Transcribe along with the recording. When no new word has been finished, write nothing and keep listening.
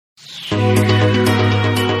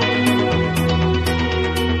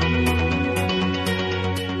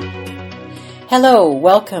Hello,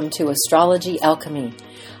 welcome to Astrology Alchemy.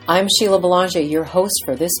 I'm Sheila Belanger, your host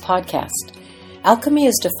for this podcast. Alchemy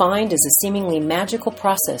is defined as a seemingly magical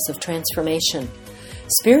process of transformation.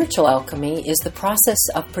 Spiritual alchemy is the process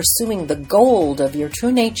of pursuing the gold of your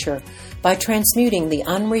true nature by transmuting the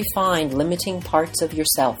unrefined, limiting parts of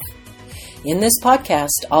yourself. In this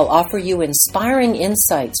podcast, I'll offer you inspiring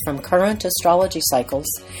insights from current astrology cycles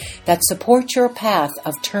that support your path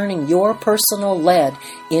of turning your personal lead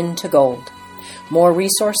into gold. More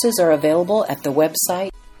resources are available at the website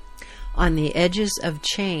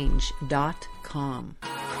ontheedgesofchange.com.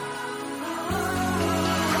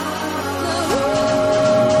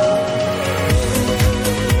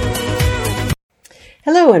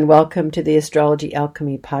 Hello and welcome to the Astrology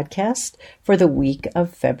Alchemy podcast for the week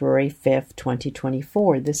of February 5th,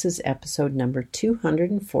 2024. This is episode number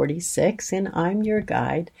 246 and I'm your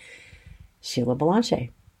guide, Sheila Belanger.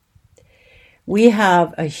 We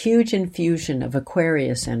have a huge infusion of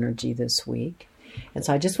Aquarius energy this week. And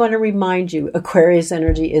so I just want to remind you, Aquarius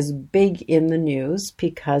energy is big in the news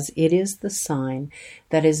because it is the sign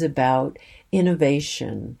that is about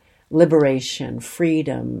innovation, liberation,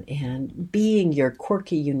 freedom, and being your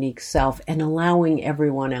quirky, unique self and allowing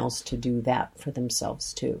everyone else to do that for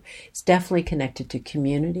themselves too. It's definitely connected to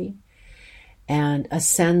community and a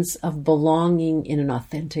sense of belonging in an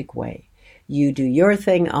authentic way. You do your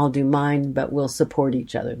thing, I'll do mine, but we'll support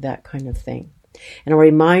each other, that kind of thing. And I'll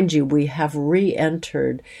remind you, we have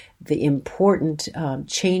re-entered the important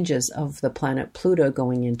changes of the planet Pluto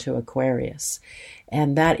going into Aquarius.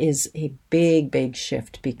 And that is a big, big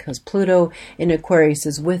shift because Pluto in Aquarius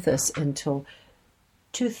is with us until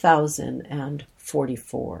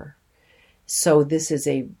 2044. So this is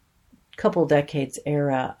a couple decades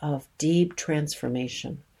era of deep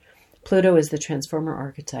transformation. Pluto is the transformer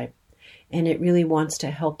archetype. And it really wants to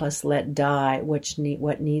help us let die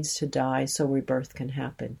what needs to die so rebirth can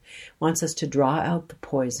happen. Wants us to draw out the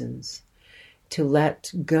poisons, to let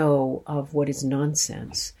go of what is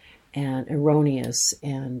nonsense and erroneous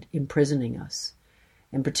and imprisoning us.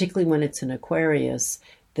 And particularly when it's in Aquarius,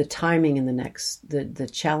 the timing in the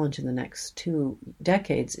challenge in the next 2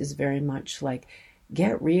 decades is very much like,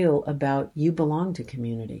 get real about you belong to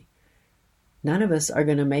community. None of us are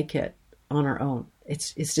going to make it on our own.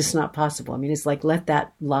 It's just not possible. I mean, it's like, let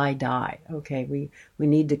that lie die. Okay, we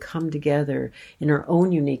need to come together in our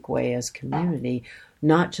own unique way as community,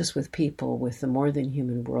 not just with people, with the more than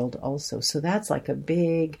human world also. So that's like a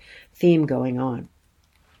big theme going on.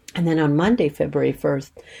 And then on Monday, February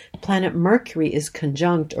 1st, planet Mercury is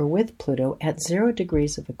conjunct or with Pluto at 0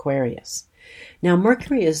 degrees of Aquarius. Now,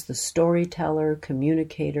 Mercury is the storyteller,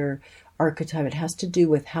 communicator, archetype. It has to do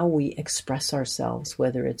with how we express ourselves,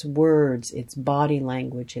 whether it's words, it's body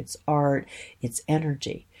language, it's art, it's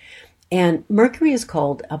energy. And Mercury is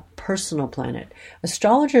called a personal planet.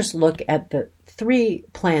 Astrologers look at the 3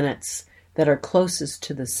 planets that are closest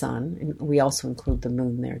to the sun, and we also include the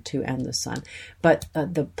moon there too, and the sun, but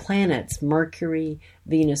the planets, Mercury,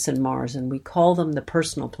 Venus, and Mars, and we call them the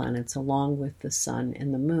personal planets along with the sun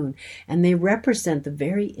and the moon, and they represent the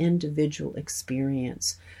very individual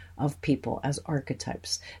experience of people as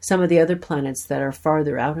archetypes. Some of the other planets that are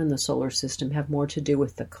farther out in the solar system have more to do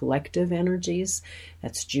with the collective energies.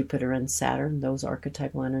 That's Jupiter and Saturn, those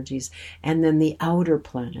archetypal energies. And then the outer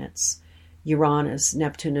planets, Uranus,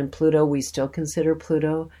 Neptune, and Pluto, we still consider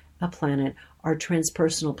Pluto a planet, are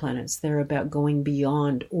transpersonal planets. They're about going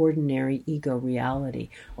beyond ordinary ego reality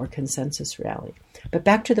or consensus reality. But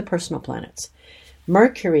back to the personal planets.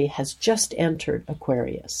 Mercury has just entered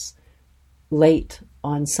Aquarius late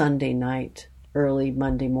on Sunday night, early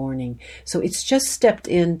Monday morning. So it's just stepped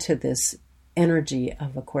into this energy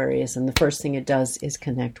of Aquarius, and the first thing it does is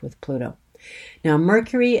connect with Pluto. Now,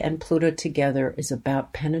 Mercury and Pluto together is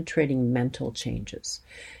about penetrating mental changes.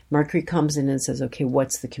 Mercury comes in and says, okay,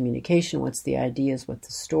 what's the communication? What's the ideas? What's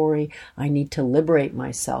the story? I need to liberate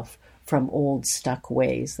myself from old stuck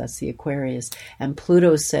ways. That's the Aquarius. And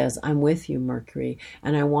Pluto says, I'm with you, Mercury,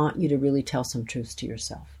 and I want you to really tell some truths to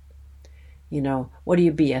yourself. You know, what are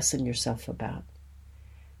you BSing yourself about?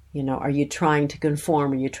 You know, are you trying to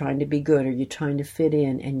conform? Are you trying to be good? Are you trying to fit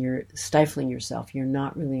in and you're stifling yourself? You're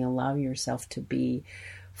not really allowing yourself to be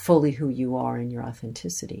fully who you are in your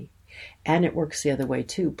authenticity. And it works the other way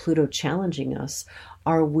too. Pluto challenging us.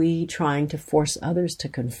 Are we trying to force others to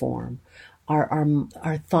conform? Are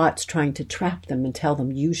our thoughts trying to trap them and tell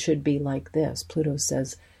them you should be like this? Pluto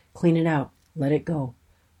says, clean it out. Let it go.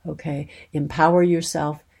 Okay? Empower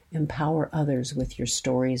yourself. Empower others with your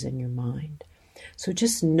stories and your mind. So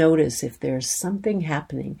just notice if there's something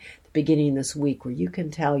happening at the beginning of this week where you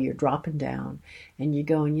can tell you're dropping down and you're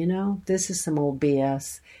going, this is some old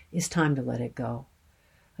BS. It's time to let it go.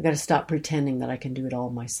 I got to stop pretending that I can do it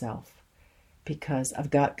all myself, because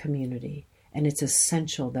I've got community, and it's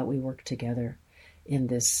essential that we work together in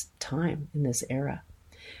this time, in this era.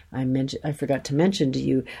 I forgot to mention to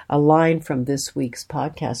you, a line from this week's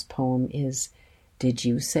podcast poem is, "Did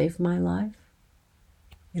you save my life?"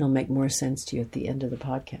 It'll make more sense to you at the end of the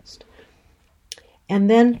podcast. And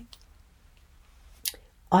then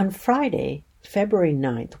on Friday, February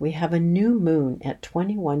 9th, we have a new moon at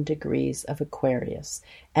 21 degrees of Aquarius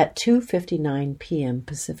at 2:59 p.m.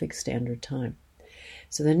 Pacific Standard Time.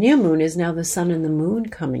 So the new moon is now the sun and the moon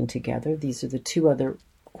coming together. These are the two other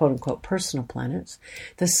quote-unquote personal planets.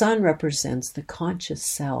 The sun represents the conscious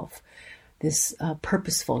self, this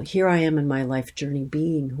purposeful, here I am in my life journey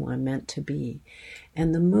being who I'm meant to be.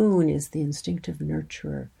 And the moon is the instinctive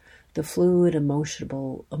nurturer, the fluid,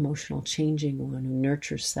 emotional changing one who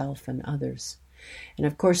nurtures self and others. And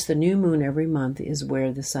of course, the new moon every month is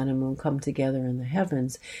where the sun and moon come together in the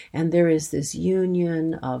heavens. And there is this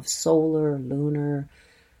union of solar, lunar,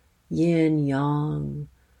 yin, yang,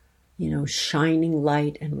 shining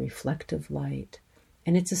light and reflective light.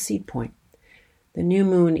 And it's a seed point. The new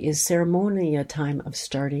moon is ceremonially a time of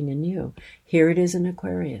starting anew. Here it is in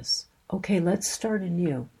Aquarius. Okay, let's start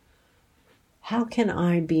anew. How can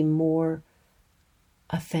I be more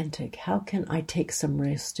authentic? How can I take some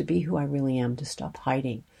risks to be who I really am, to stop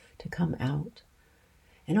hiding, to come out?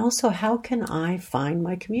 And also, how can I find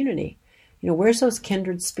my community? Where's those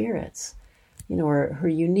kindred spirits? Or who are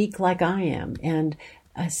unique like I am, and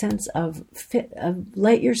a sense of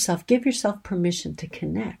give yourself permission to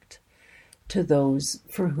connect to those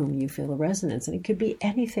for whom you feel a resonance. And it could be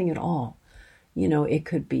anything at all. It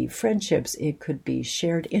could be friendships, it could be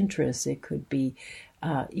shared interests, it could be,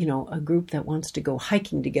 a group that wants to go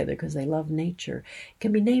hiking together because they love nature. It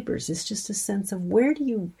can be neighbors. It's just a sense of where do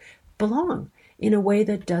you belong in a way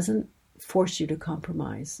that doesn't force you to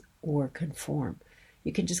compromise or conform.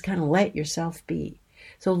 You can just kind of let yourself be.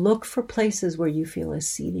 So look for places where you feel a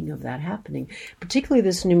seeding of that happening. Particularly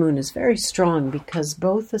this new moon is very strong because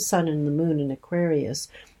both the sun and the moon in Aquarius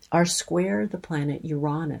are square the planet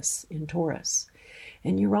Uranus in Taurus.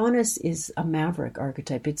 And Uranus is a maverick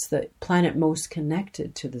archetype. It's the planet most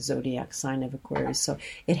connected to the zodiac sign of Aquarius. So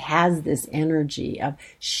it has this energy of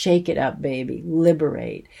shake it up, baby,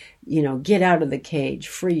 liberate, get out of the cage,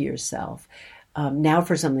 free yourself. Now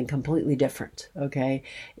for something completely different, okay?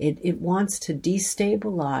 It wants to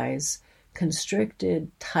destabilize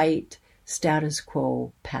constricted, tight, status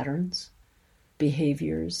quo patterns,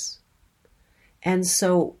 behaviors. And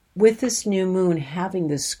so with this new moon having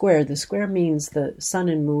this square, the square means the sun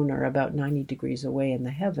and moon are about 90 degrees away in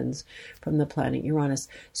the heavens from the planet Uranus.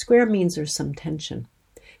 Square means there's some tension,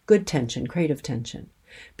 good tension, creative tension,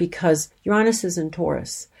 because Uranus is in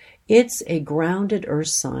Taurus. It's a grounded earth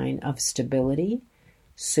sign of stability,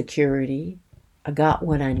 security. I got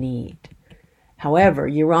what I need. However,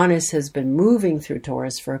 Uranus has been moving through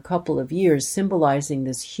Taurus for a couple of years, symbolizing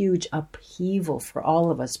this huge upheaval for all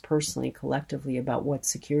of us personally, collectively, about what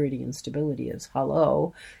security and stability is.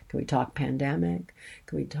 Hello? Can we talk pandemic?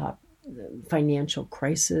 Can we talk financial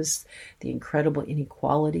crisis, the incredible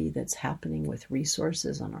inequality that's happening with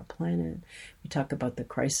resources on our planet? We talk about the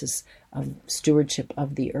crisis of stewardship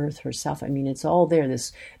of the earth herself. I mean, it's all there,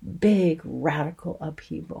 this big radical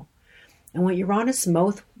upheaval. And what Uranus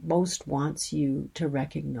most wants you to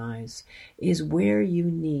recognize is where you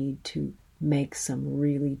need to make some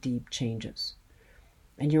really deep changes.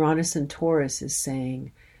 And Uranus in Taurus is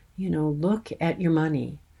saying, look at your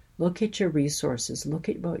money, look at your resources, look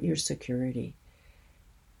at your security.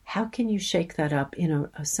 How can you shake that up in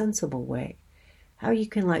a sensible way? How you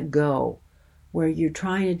can let go where you're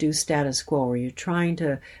trying to do status quo,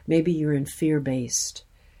 or maybe you're in fear-based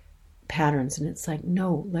patterns, and it's like,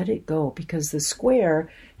 no, let it go, because the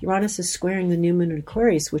square, Uranus is squaring the new moon in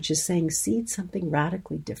Aquarius, which is saying seed something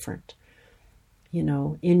radically different,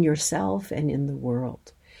 in yourself and in the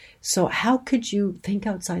world. So how could you think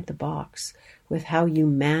outside the box with how you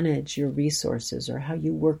manage your resources, or how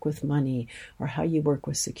you work with money, or how you work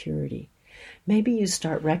with security? Maybe you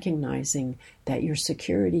start recognizing that your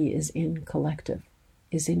security is in collective,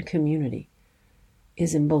 is in community,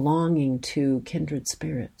 is in belonging to kindred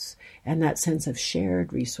spirits, and that sense of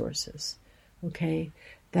shared resources, okay?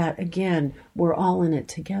 That, again, we're all in it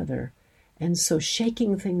together. And so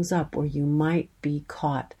shaking things up where you might be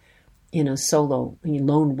caught in a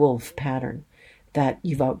lone wolf pattern that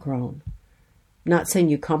you've outgrown. Not saying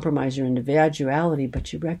you compromise your individuality,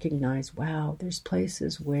 but you recognize, wow, there's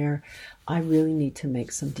places where I really need to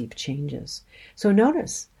make some deep changes. So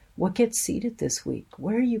notice what gets seated this week.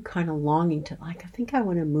 Where are you kind of longing to, like, I think I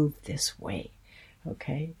want to move this way,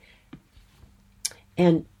 okay?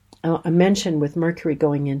 And I mentioned with Mercury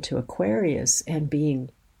going into Aquarius and being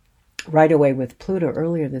right away with Pluto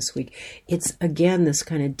earlier this week, it's again this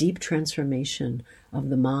kind of deep transformation of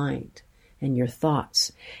the mind and your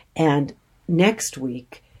thoughts. And next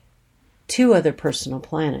week, 2 other personal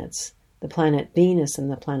planets, the planet Venus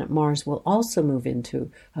and the planet Mars, will also move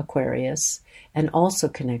into Aquarius and also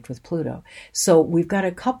connect with Pluto. So we've got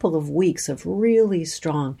a couple of weeks of really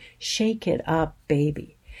strong shake it up,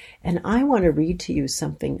 baby. And I want to read to you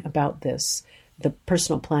something about this, the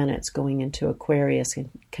personal planets going into Aquarius and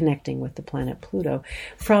connecting with the planet Pluto,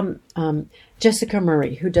 from Jessica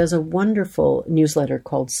Murray, who does a wonderful newsletter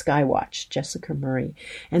called Skywatch, Jessica Murray.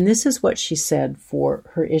 And this is what she said for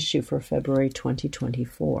her issue for February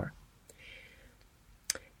 2024.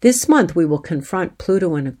 This month we will confront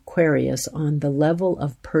Pluto and Aquarius on the level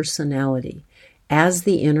of personality as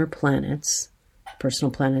the inner planets, personal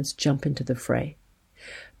planets, jump into the fray.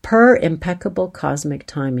 Per impeccable cosmic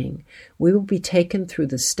timing, we will be taken through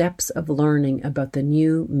the steps of learning about the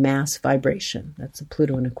new mass vibration. That's the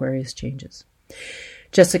Pluto and Aquarius changes.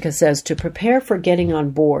 Jessica says, to prepare for getting on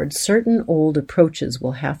board, certain old approaches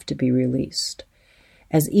will have to be released.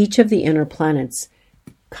 As each of the inner planets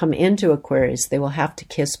come into Aquarius, they will have to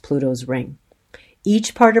kiss Pluto's ring.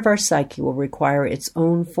 Each part of our psyche will require its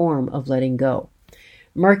own form of letting go.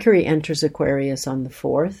 Mercury enters Aquarius on the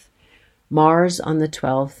 4th, Mars on the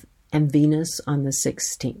 12th, and Venus on the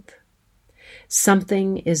 16th.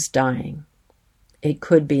 Something is dying. It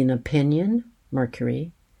could be an opinion,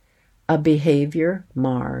 Mercury, a behavior,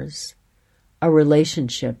 Mars, a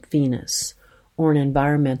relationship, Venus, or an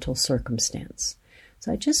environmental circumstance.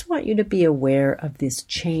 So I just want you to be aware of this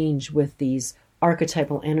change with these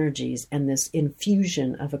archetypal energies and this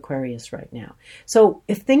infusion of Aquarius right now. So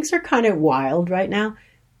if things are kind of wild right now,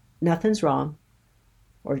 nothing's wrong.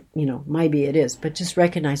 Or, maybe it is, but just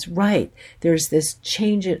recognize, right, there's this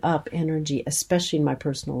change it up energy, especially in my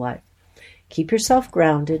personal life. Keep yourself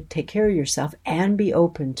grounded, take care of yourself, and be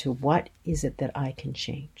open to what is it that I can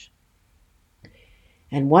change.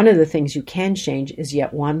 And one of the things you can change is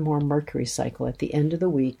yet one more Mercury cycle at the end of the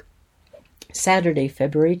week. Saturday,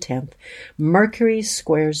 February 10th, Mercury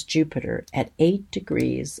squares Jupiter at 8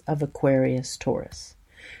 degrees of Aquarius Taurus.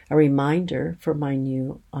 A reminder for my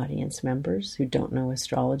new audience members who don't know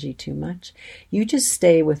astrology too much, you just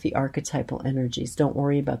stay with the archetypal energies. Don't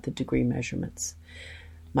worry about the degree measurements.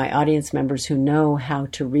 My audience members who know how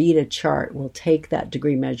to read a chart will take that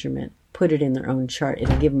degree measurement, put it in their own chart.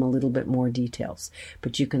 It'll give them a little bit more details,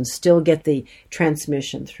 but you can still get the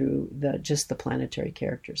transmission through just the planetary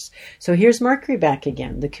characters. So here's Mercury back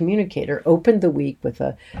again. The communicator opened the week with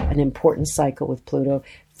an important cycle with Pluto,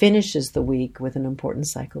 finishes the week with an important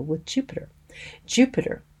cycle with Jupiter.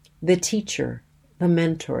 Jupiter, the teacher, the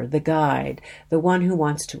mentor, the guide, the one who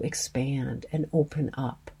wants to expand and open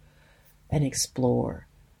up and explore.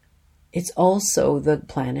 It's also the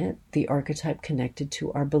planet, the archetype connected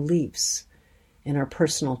to our beliefs and our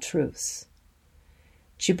personal truths.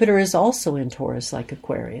 Jupiter is also in Taurus like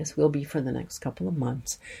Aquarius, will be for the next couple of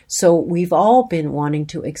months. So we've all been wanting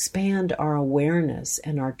to expand our awareness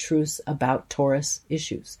and our truths about Taurus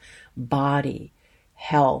issues. Body,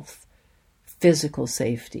 health, physical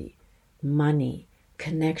safety, money,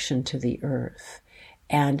 connection to the earth.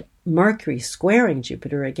 And Mercury squaring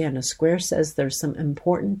Jupiter, again, a square says there's some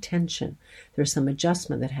important tension. There's some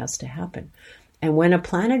adjustment that has to happen. And when a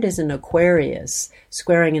planet is in Aquarius,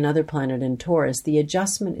 squaring another planet in Taurus, the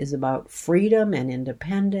adjustment is about freedom and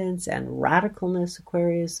independence and radicalness,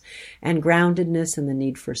 Aquarius, and groundedness and the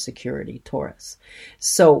need for security, Taurus.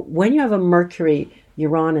 So when you have a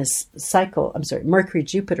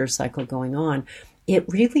Mercury-Jupiter cycle going on, it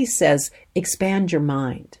really says expand your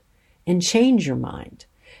mind and change your mind.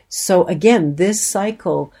 So again, this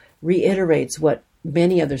cycle reiterates what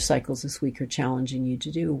many other cycles this week are challenging you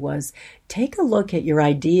to do, was take a look at your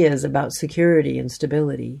ideas about security and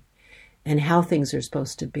stability and how things are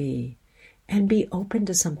supposed to be, and be open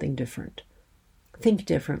to something different. Think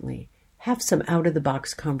differently. Have some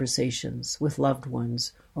out-of-the-box conversations with loved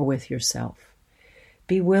ones or with yourself.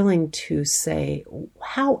 Be willing to say,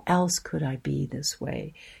 how else could I be this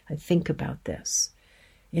way? I think about this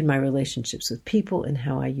in my relationships with people and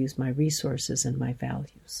how I use my resources and my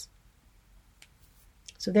values.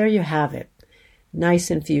 So there you have it.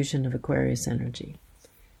 Nice infusion of Aquarius energy.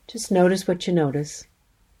 Just notice what you notice.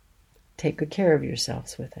 Take good care of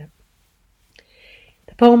yourselves with it.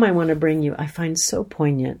 The poem I want to bring you, I find so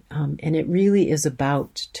poignant, and it really is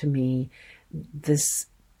about, to me, this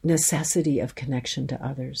necessity of connection to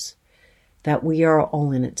others, that we are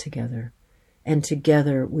all in it together, and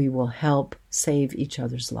together we will help save each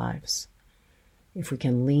other's lives. If we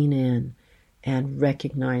can lean in and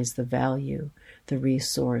recognize the value, the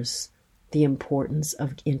resource, the importance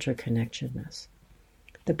of interconnectedness.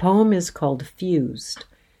 The poem is called Fused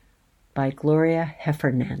by Gloria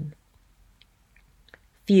Heffernan.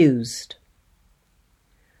 Fused.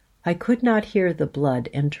 I could not hear the blood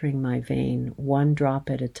entering my vein, one drop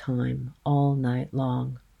at a time, all night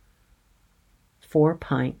long. 4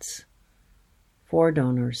 pints, 4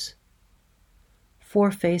 donors,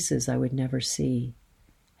 4 faces I would never see,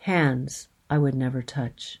 hands I would never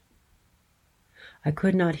touch. I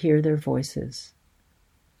could not hear their voices,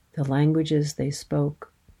 the languages they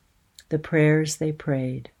spoke, the prayers they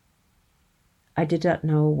prayed. I did not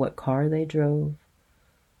know what car they drove,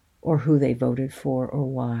 or who they voted for, or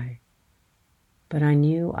why. But I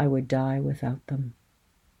knew I would die without them.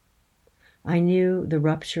 I knew the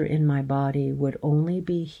rupture in my body would only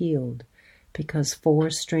be healed because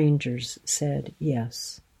 4 strangers said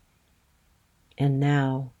yes. And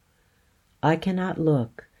now I cannot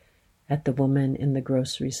look at the woman in the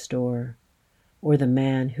grocery store, or the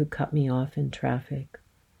man who cut me off in traffic,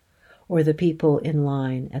 or the people in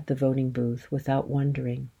line at the voting booth without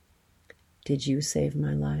wondering, did you save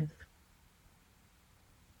my life?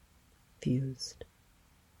 Fused.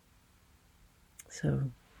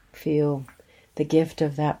 So feel the gift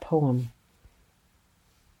of that poem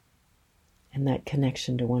and that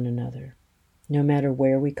connection to one another, no matter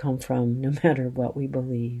where we come from, no matter what we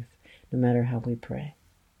believe, no matter how we pray.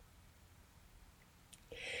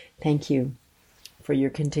 Thank you for your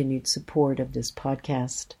continued support of this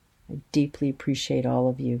podcast. I deeply appreciate all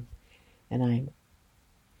of you, and I'm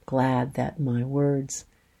glad that my words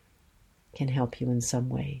can help you in some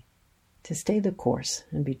way to stay the course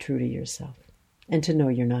and be true to yourself and to know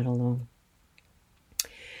you're not alone.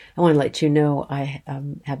 I want to let you know I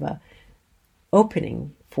have a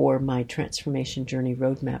opening for my Transformation Journey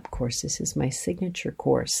Roadmap course. This is my signature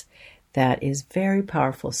course that is very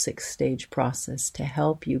powerful 6-stage process to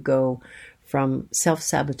help you go from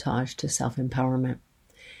self-sabotage to self-empowerment.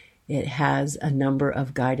 It has a number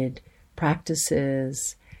of guided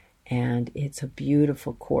practices, and it's a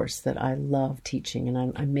beautiful course that I love teaching,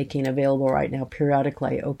 and I'm making available right now.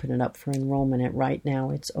 Periodically, I open it up for enrollment, and right now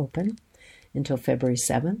it's open until February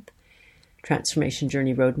 7th. Transformation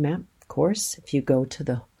Journey Roadmap course. If you go to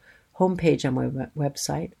the homepage on my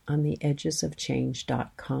website, on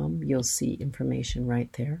theedgesofchange.com, you'll see information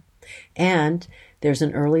right there. And there's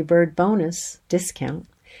an early bird bonus discount.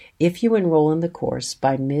 If you enroll in the course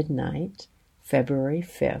by midnight, February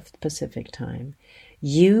 5th, Pacific time,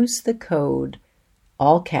 use the code,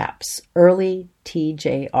 all caps,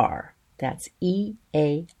 EARLYTJR. That's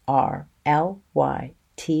EARLYTJR.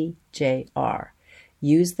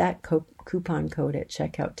 Use that coupon code at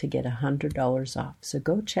checkout to get $100 off. So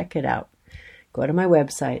go check it out. Go to my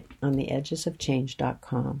website on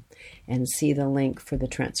theedgesofchange.com and see the link for the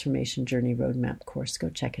Transformation Journey Roadmap course. Go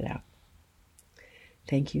check it out.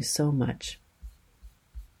 Thank you so much.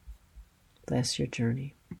 Bless your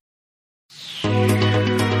journey.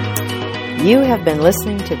 You have been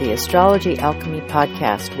listening to the Astrology Alchemy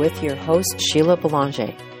Podcast with your host, Sheila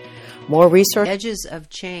Belanger. More resources,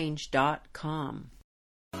 edgesofchange.com.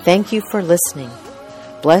 Thank you for listening.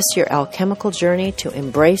 Bless your alchemical journey to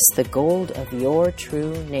embrace the gold of your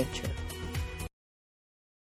true nature.